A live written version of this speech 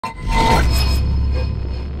Oh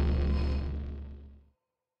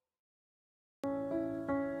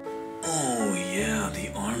yeah,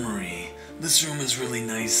 the armory. This room is really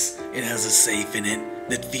nice. It has a safe in it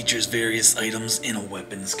that features various items in a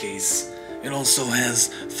weapons case. It also has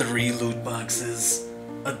 3 loot boxes,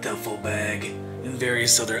 a duffel bag, and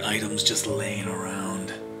various other items just laying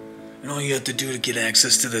around. And all you have to do to get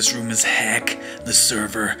access to this room is hack the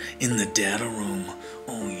server in the data room.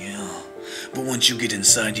 Oh yeah. But once you get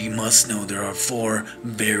inside, you must know there are 4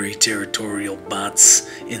 very territorial bots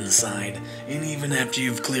inside. And even after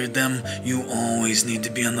you've cleared them, you always need to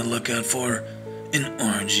be on the lookout for an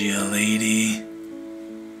RGL-80.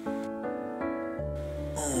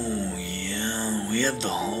 Oh yeah, we have the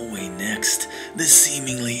hallway next. This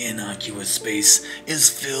seemingly innocuous space is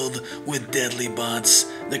filled with deadly bots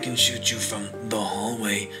that can shoot you from the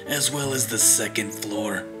hallway as well as the 2nd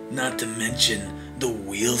floor, not to mention the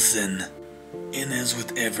Wheelson. And as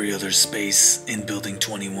with every other space in Building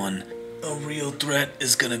 21, a real threat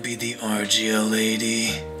is gonna be the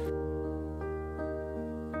RGL-80.